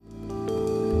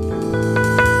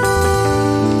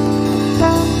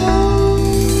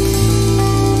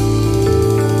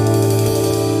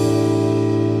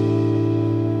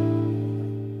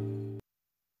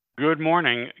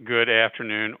good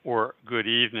afternoon, or good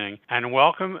evening, and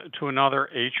welcome to another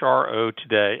HRO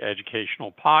Today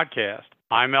educational podcast.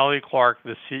 I'm Elliot Clark,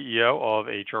 the CEO of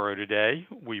HRO Today.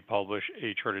 We publish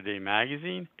HRO Today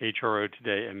Magazine, HRO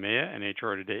Today EMEA, and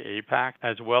HRO Today APAC,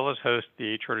 as well as host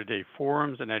the HRO Today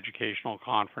forums and educational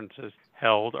conferences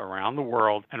held around the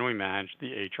world, and we manage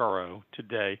the HRO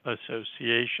Today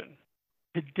Association.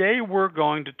 Today we're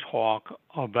going to talk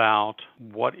about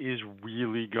what is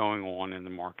really going on in the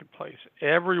marketplace.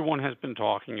 Everyone has been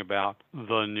talking about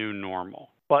the new normal,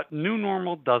 but new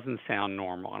normal doesn't sound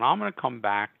normal, and I'm going to come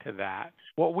back to that.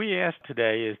 What we asked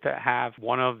today is to have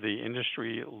one of the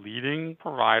industry leading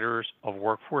providers of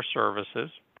workforce services,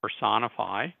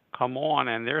 Personify, come on,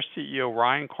 and their CEO,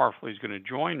 Ryan Karfley, is going to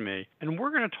join me, and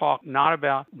we're going to talk not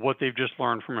about what they've just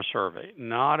learned from a survey,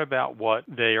 not about what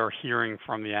they are hearing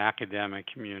from the academic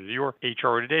community or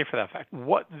HRO Today for that fact,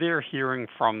 what they're hearing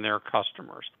from their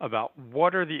customers about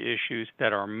what are the issues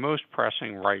that are most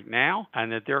pressing right now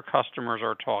and that their customers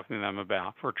are talking to them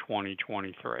about for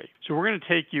 2023. So we're going to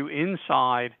take you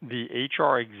inside the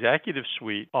HR executive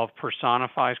suite of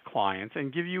Personify's clients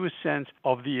and give you a sense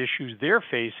of the issues they're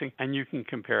facing, and you can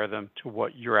compare them to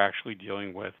what you're actually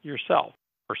dealing with yourself.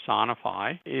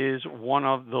 Personify is one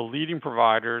of the leading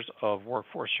providers of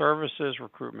workforce services,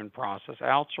 recruitment process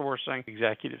outsourcing,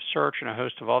 executive search, and a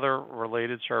host of other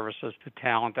related services to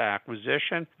talent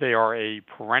acquisition. They are a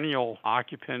perennial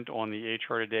occupant on the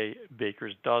HRO Today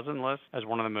Baker's Dozen list as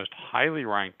one of the most highly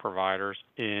ranked providers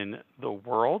in the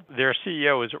world. Their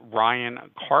CEO is Ryan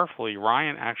Karfley.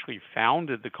 Ryan actually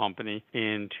founded the company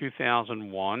in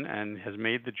 2001 and has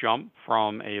made the jump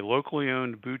from a locally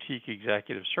owned boutique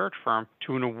executive search firm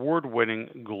to an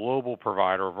award-winning global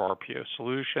provider of RPO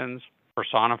solutions.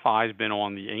 Personify has been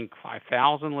on the Inc.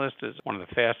 5000 list as one of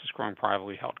the fastest-growing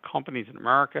privately held companies in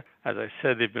America. As I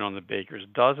said, they've been on the Baker's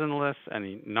Dozen list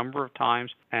any number of times,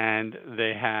 and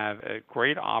they have a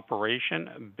great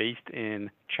operation based in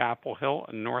Chapel Hill,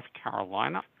 North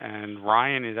Carolina. And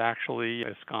Ryan is actually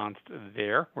ensconced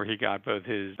there, where he got both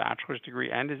his bachelor's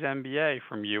degree and his MBA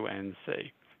from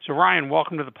UNC. So, Ryan,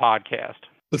 welcome to the podcast.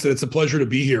 Listen, it's a pleasure to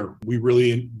be here. We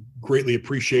really greatly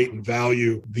appreciate and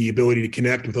value the ability to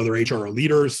connect with other HRO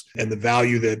leaders and the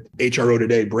value that HRO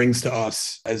Today brings to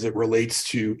us as it relates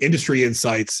to industry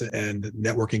insights and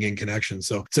networking and connections.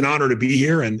 So it's an honor to be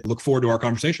here and look forward to our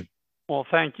conversation. Well,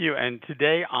 thank you. And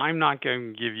today, I'm not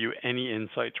going to give you any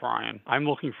insights, Ryan. I'm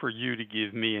looking for you to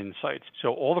give me insights.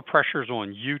 So all the pressure's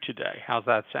on you today. How's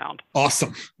that sound?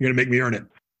 Awesome. You're going to make me earn it.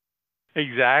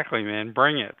 Exactly, man.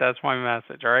 Bring it. That's my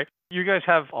message, all right? You guys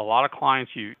have a lot of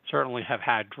clients. You certainly have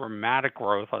had dramatic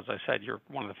growth. As I said, you're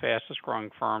one of the fastest growing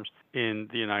firms in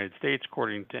the United States,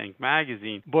 according to Inc.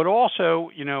 magazine. But also,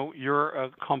 you're a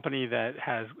company that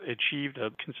has achieved a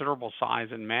considerable size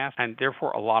and mass, and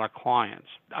therefore a lot of clients.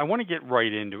 I want to get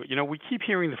right into it. We keep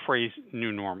hearing the phrase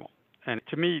new normal. And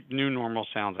to me, new normal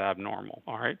sounds abnormal,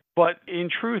 all right? But in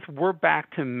truth, we're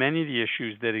back to many of the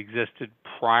issues that existed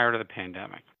prior to the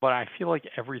pandemic. But I feel like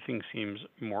everything seems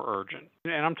more urgent.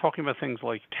 And I'm talking about things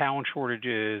like talent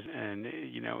shortages and,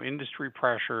 industry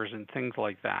pressures and things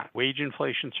like that. Wage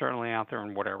inflation certainly out there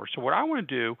and whatever. So what I want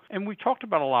to do, and we talked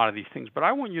about a lot of these things, but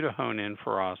I want you to hone in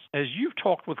for us. As you've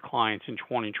talked with clients in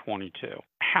 2022,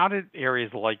 how did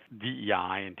areas like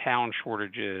DEI and talent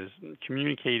shortages,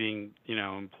 communicating,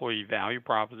 employee value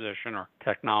proposition or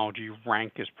technology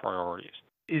rank as priorities?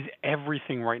 Is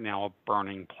everything right now a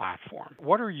burning platform?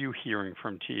 What are you hearing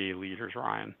from TA leaders,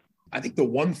 Ryan? I think the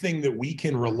one thing that we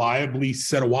can reliably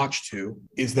set a watch to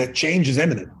is that change is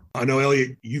imminent. I know,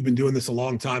 Elliot, you've been doing this a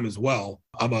long time as well.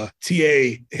 I'm a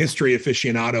TA history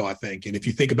aficionado, I think. And if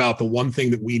you think about the one thing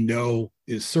that we know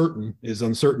is certain, is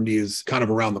uncertainty is kind of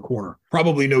around the corner.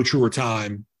 Probably no truer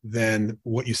time than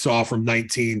what you saw from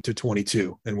 19 to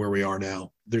 22 and where we are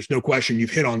now. There's no question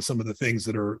you've hit on some of the things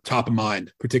that are top of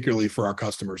mind, particularly for our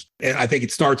customers. And I think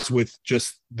it starts with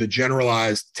just the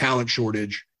generalized talent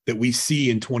shortage that we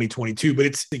see in 2022, but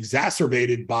it's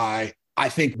exacerbated by, I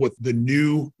think, what the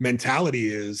new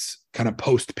mentality is kind of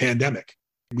post-pandemic.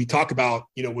 We talk about,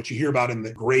 what you hear about in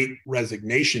the great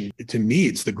resignation. To me,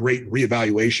 it's the great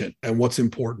reevaluation and what's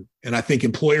important. And I think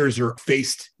employers are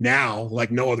faced now,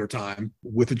 like no other time,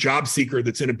 with a job seeker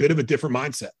that's in a bit of a different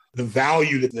mindset. The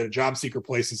value that a job seeker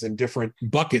places in different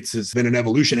buckets has been an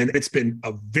evolution. And it's been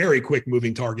a very quick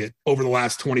moving target over the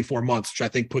last 24 months, which I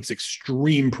think puts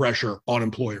extreme pressure on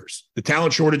employers. The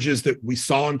talent shortages that we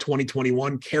saw in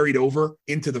 2021 carried over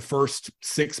into the first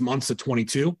 6 months of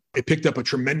 22. It picked up a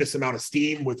tremendous amount of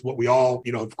steam with what we all,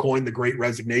 have coined the great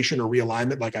resignation or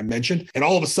realignment, like I mentioned. And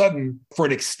all of a sudden, for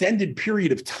an extended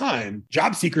period of time, time,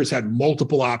 job seekers had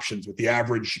multiple options, with the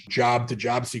average job to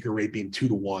job seeker rate being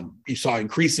 2-to-1. You saw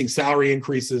increasing salary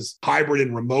increases, hybrid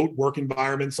and remote work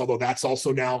environments, although that's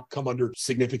also now come under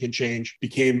significant change,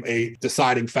 became a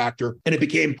deciding factor. And it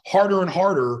became harder and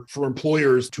harder for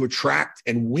employers to attract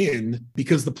and win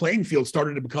because the playing field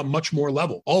started to become much more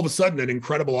level. All of a sudden, an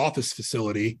incredible office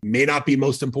facility may not be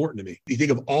most important to me. You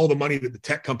think of all the money that the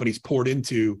tech companies poured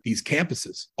into these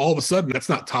campuses. All of a sudden, that's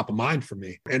not top of mind for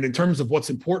me. And in terms of what's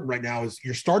important right now is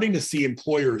you're starting to see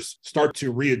employers start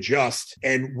to readjust.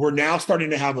 And we're now starting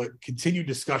to have a continued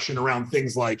discussion around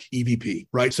things like EVP,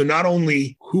 right? So not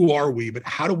only who are we, but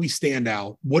how do we stand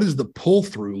out? What does the pull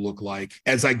through look like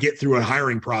as I get through a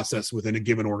hiring process within a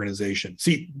given organization?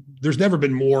 See, there's never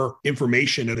been more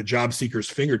information at a job seeker's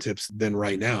fingertips than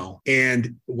right now.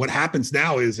 And what happens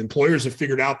now is employers have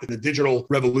figured out that the digital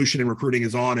revolution in recruiting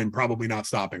is on and probably not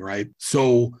stopping, right?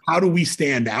 So how do we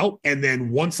stand out? And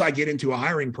then once I get into a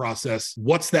hiring process,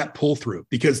 what's that pull through?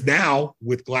 Because now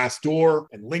with Glassdoor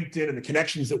and LinkedIn and the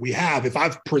connections that we have, if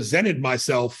I've presented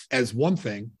myself as one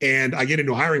thing and I get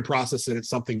into a hiring process and it's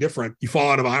something different, you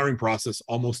fall out of a hiring process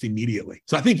almost immediately.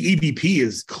 So I think EVP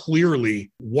is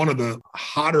clearly one of the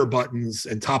hotter buttons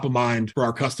and top of mind for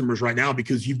our customers right now,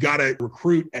 because you've got to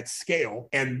recruit at scale.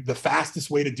 And the fastest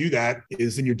way to do that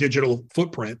is in your digital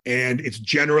footprint. And it's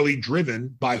generally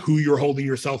driven by who you're holding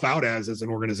yourself out as an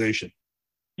organization.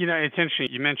 You know, it's interesting.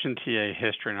 You mentioned TA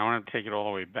history, and I want to take it all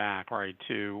the way back, right,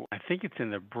 to, I think it's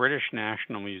in the British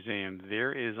National Museum.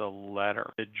 There is a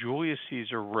letter that Julius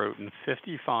Caesar wrote in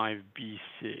 55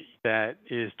 BC that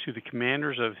is to the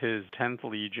commanders of his 10th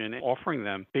Legion, offering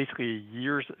them basically a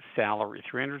year's salary,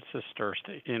 300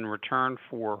 sesterces, in return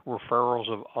for referrals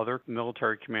of other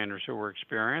military commanders who were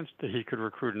experienced that he could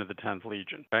recruit into the 10th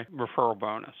Legion, okay? Referral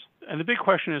bonus. And the big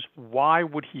question is, why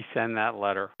would he send that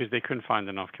letter? Because they couldn't find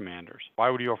enough commanders. Why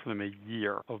would he offer them a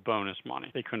year of bonus money?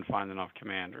 They couldn't find enough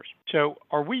commanders. So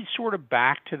are we sort of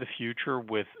back to the future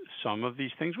with some of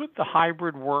these things? With the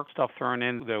hybrid work stuff thrown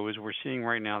in, though, as we're seeing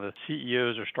right now, the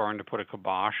CEOs are starting to put a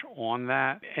kibosh on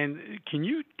that. And can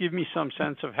you give me some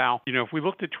sense of how, you know, if we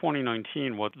looked at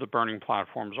 2019, what the burning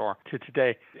platforms are to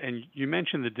today, and you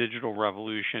mentioned the digital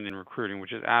revolution in recruiting,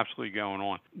 which is absolutely going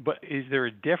on, but is there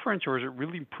a difference, or is it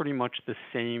really pretty much the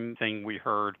same thing we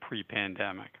heard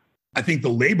pre-pandemic? I think the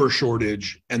labor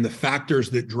shortage and the factors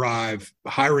that drive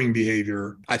hiring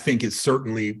behavior, I think, is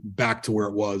certainly back to where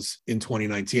it was in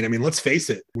 2019. I mean, let's face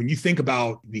it, when you think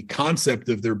about the concept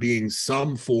of there being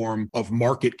some form of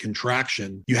market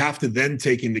contraction, you have to then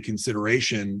take into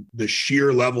consideration the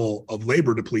sheer level of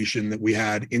labor depletion that we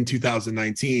had in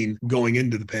 2019 going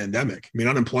into the pandemic. I mean,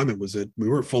 unemployment we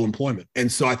were at full employment. And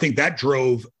so I think that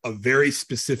drove a very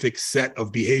specific set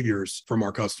of behaviors from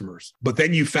our customers. But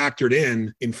then you factored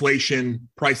in inflation,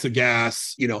 price of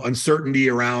gas, uncertainty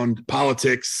around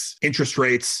politics, interest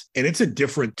rates, and it's a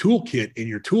different toolkit in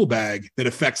your tool bag that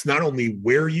affects not only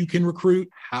where you can recruit,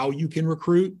 how you can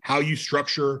recruit, how you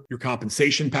structure your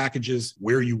compensation packages,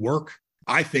 where you work.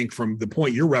 I think from the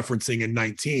point you're referencing in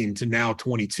 19 to now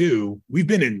 22, we've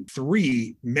been in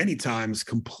 3, many times,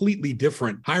 completely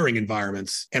different hiring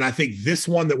environments. And I think this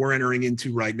one that we're entering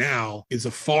into right now is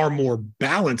a far more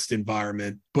balanced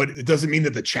environment, but it doesn't mean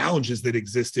that the challenges that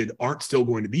existed aren't still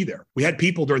going to be there. We had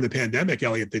people during the pandemic,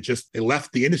 Elliot, that they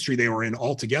left the industry they were in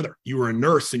altogether. You were a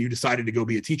nurse and you decided to go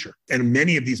be a teacher. And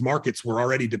many of these markets were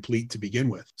already deplete to begin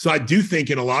with. So I do think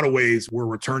in a lot of ways, we're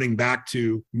returning back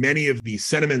to many of the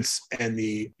sentiments and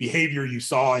the behavior you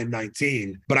saw in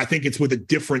 19, but I think it's with a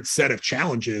different set of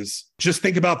challenges. Just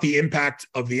think about the impact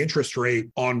of the interest rate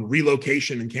on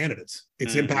relocation and candidates.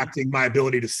 It's impacting my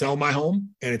ability to sell my home,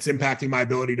 and it's impacting my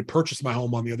ability to purchase my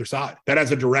home on the other side. That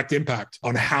has a direct impact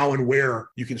on how and where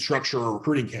you can structure a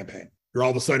recruiting campaign. You're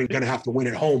all of a sudden going to have to win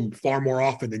at home far more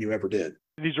often than you ever did.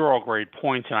 These are all great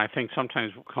points, and I think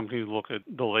sometimes companies look at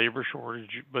the labor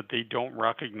shortage, but they don't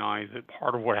recognize that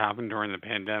part of what happened during the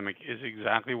pandemic is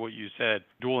exactly what you said.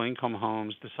 Dual income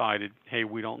homes decided, hey,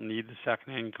 we don't need the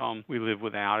second income. We live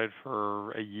without it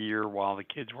for a year while the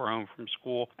kids were home from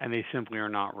school, and they simply are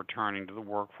not returning to the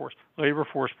workforce. Labor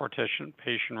force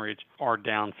participation rates are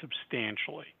down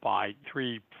substantially by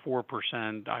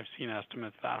 3-4%. I've seen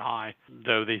estimates that high,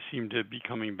 though they seem to be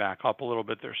coming back up a little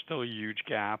bit. There's still a huge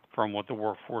gap from what the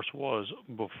workforce was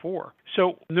before.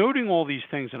 So noting all these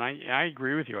things, and I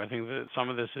agree with you, I think that some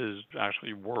of this is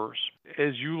actually worse.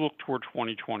 As you look toward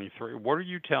 2023, what are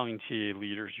you telling TA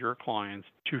leaders, your clients,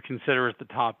 to consider as the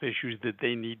top issues that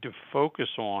they need to focus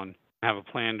on, have a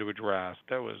plan to address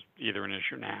that was either an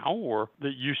issue now or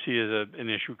that you see as an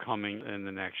issue coming in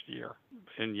the next year?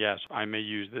 and yes, I may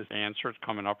use this answer, it's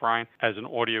coming up, Ryan, as an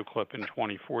audio clip in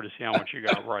 24 to see how much you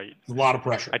got right. A lot of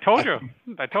pressure. I told you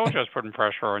I was putting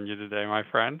pressure on you today, my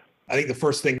friend. I think the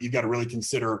first thing you've got to really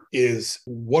consider is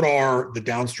what are the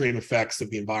downstream effects of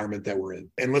the environment that we're in?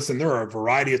 And listen, there are a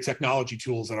variety of technology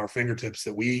tools at our fingertips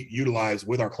that we utilize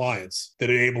with our clients that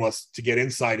enable us to get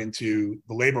insight into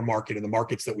the labor market and the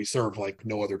markets that we serve like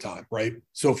no other time, right?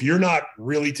 So if you're not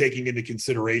really taking into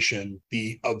consideration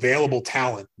the available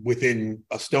talent within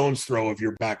a stone's throw of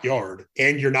your backyard,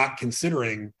 and you're not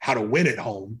considering how to win at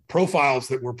home, profiles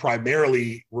that were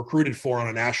primarily recruited for on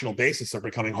a national basis are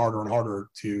becoming harder and harder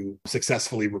to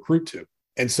successfully recruit to.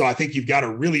 And so I think you've got to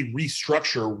really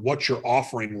restructure what your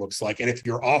offering looks like. And if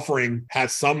your offering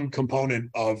has some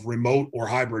component of remote or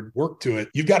hybrid work to it,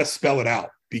 you've got to spell it out,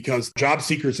 because job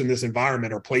seekers in this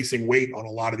environment are placing weight on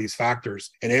a lot of these factors,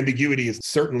 and ambiguity is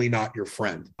certainly not your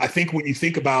friend. I think when you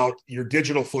think about your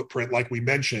digital footprint, like we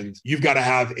mentioned, you've got to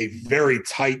have a very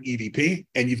tight EVP,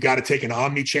 and you've got to take an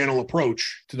omni-channel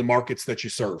approach to the markets that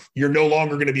you serve. You're no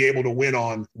longer going to be able to win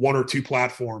on one or two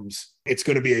platforms. It's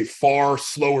going to be a far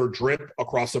slower drip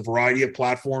across a variety of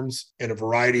platforms and a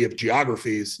variety of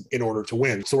geographies in order to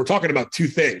win. So we're talking about two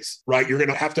things, right? You're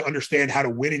going to have to understand how to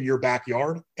win in your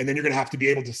backyard, and then you're going to have to be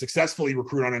able to successfully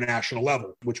recruit on a national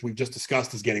level, which we've just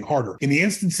discussed is getting harder. In the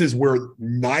instances where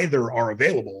neither are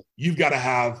available, you've got to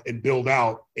have and build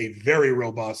out a very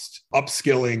robust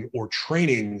upskilling or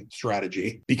training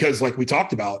strategy, because like we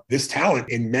talked about, this talent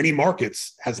in many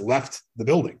markets has left the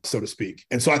building, so to speak.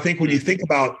 And so I think when you think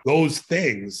about those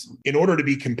things, in order to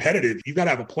be competitive, you've got to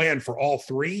have a plan for all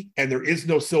three, and there is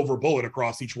no silver bullet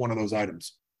across each one of those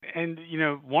items. And,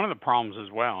 one of the problems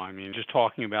as well, just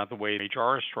talking about the way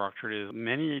HR is structured, is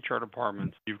many HR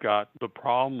departments, you've got the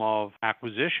problem of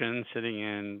acquisition sitting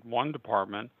in one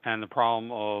department and the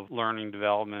problem of learning,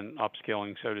 development,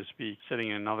 upskilling, so to speak, sitting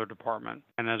in another department.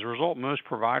 And as a result, most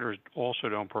providers also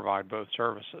don't provide both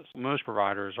services. Most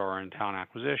providers are in talent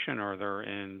acquisition or they're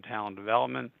in talent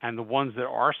development. And the ones that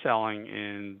are selling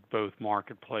in both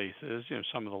marketplaces,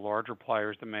 some of the larger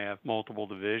players that may have multiple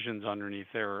divisions underneath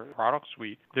their product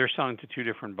suite, they're selling to two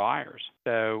different buyers.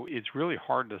 So it's really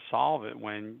hard to solve it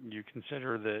when you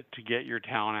consider that to get your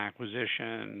talent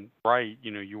acquisition right,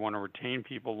 you want to retain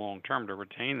people long term. To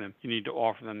retain them, you need to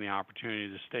offer them the opportunity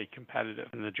to stay competitive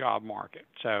in the job market.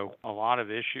 So a lot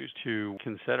of issues to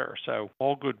consider. So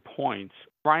all good points.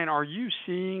 Ryan, are you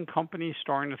seeing companies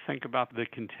starting to think about the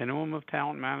continuum of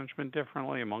talent management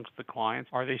differently amongst the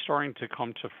clients? Are they starting to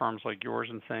come to firms like yours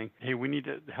and saying, hey, we need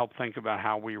to help think about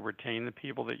how we retain the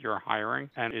people that you're hiring?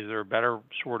 And is there a better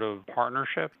sort of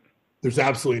partnership? There's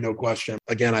absolutely no question.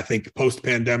 Again, I think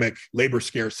post-pandemic labor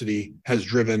scarcity has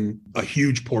driven a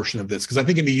huge portion of this, because I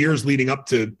think in the years leading up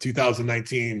to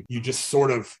 2019, you just sort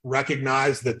of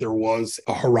recognized that there was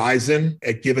a horizon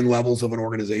at given levels of an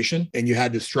organization, and you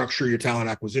had to structure your talent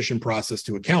acquisition process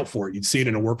to account for it. You'd see it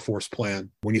in a workforce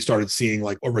plan when you started seeing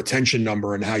like a retention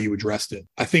number and how you addressed it.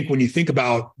 I think when you think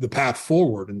about the path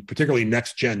forward, and particularly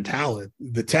next-gen talent,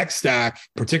 the tech stack,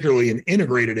 particularly an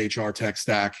integrated HR tech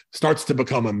stack, starts to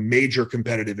become a major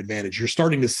competitive advantage. You're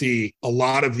starting to see a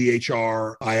lot of the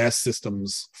HRIS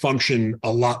systems function a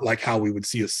lot like how we would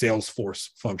see a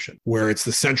Salesforce function, where it's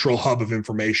the central hub of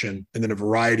information, and then a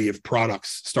variety of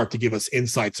products start to give us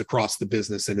insights across the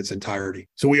business in its entirety.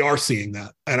 So we are seeing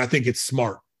that. And I think it's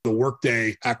smart. The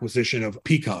Workday acquisition of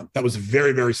Peakon, that was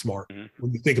very, very smart. Mm-hmm.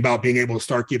 When you think about being able to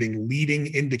start giving leading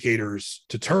indicators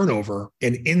to turnover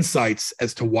and insights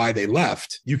as to why they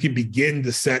left, you can begin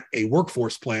to set a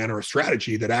workforce plan or a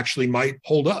strategy that actually might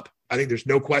hold up. I think there's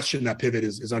no question that pivot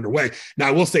is underway. Now,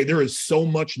 I will say there is so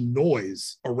much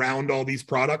noise around all these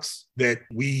products that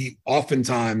we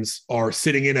oftentimes are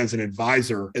sitting in as an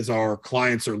advisor as our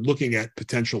clients are looking at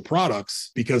potential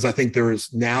products, because I think there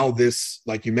is now this,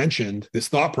 like you mentioned, this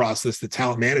thought process that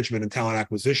talent management and talent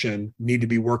acquisition need to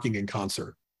be working in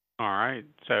concert. All right.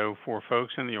 So for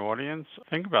folks in the audience,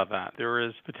 think about that. There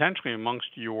is potentially amongst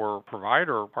your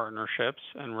provider partnerships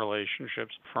and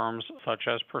relationships, firms such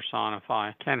as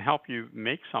Personify can help you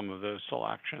make some of those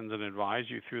selections and advise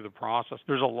you through the process.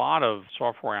 There's a lot of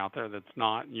software out there that's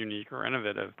not unique or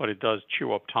innovative, but it does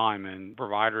chew up time, and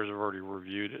providers have already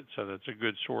reviewed it. So that's a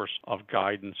good source of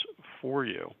guidance for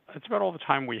you. That's about all the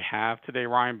time we have today,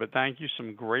 Ryan, but thank you.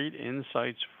 Some great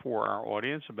insights for our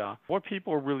audience about what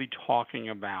people are really talking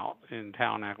about in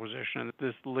talent acquisition.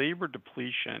 This labor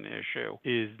depletion issue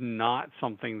is not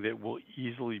something that will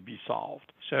easily be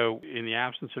solved. So in the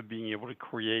absence of being able to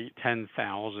create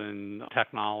 10,000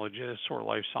 technologists or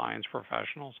life science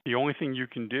professionals, the only thing you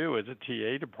can do as a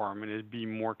TA department is be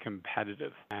more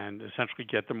competitive and essentially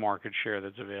get the market share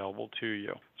that's available to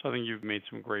you. So I think you've made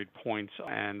some great points,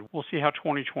 and we'll see how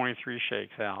 2023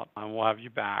 shakes out. And we'll have you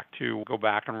back to go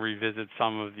back and revisit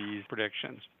some of these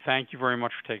predictions. Thank you very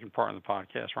much for taking part in the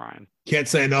podcast, Ryan. Can't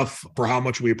say enough for how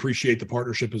much we appreciate the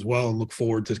partnership as well, and look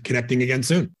forward to connecting again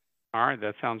soon. All right,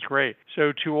 that sounds great.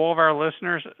 So to all of our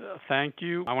listeners, thank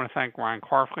you. I want to thank Ryan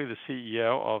Karfley, the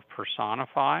CEO of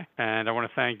Personify, and I want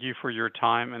to thank you for your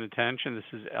time and attention.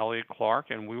 This is Elliot Clark,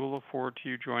 and we will look forward to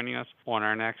you joining us on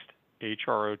our next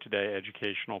HRO Today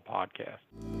educational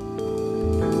podcast.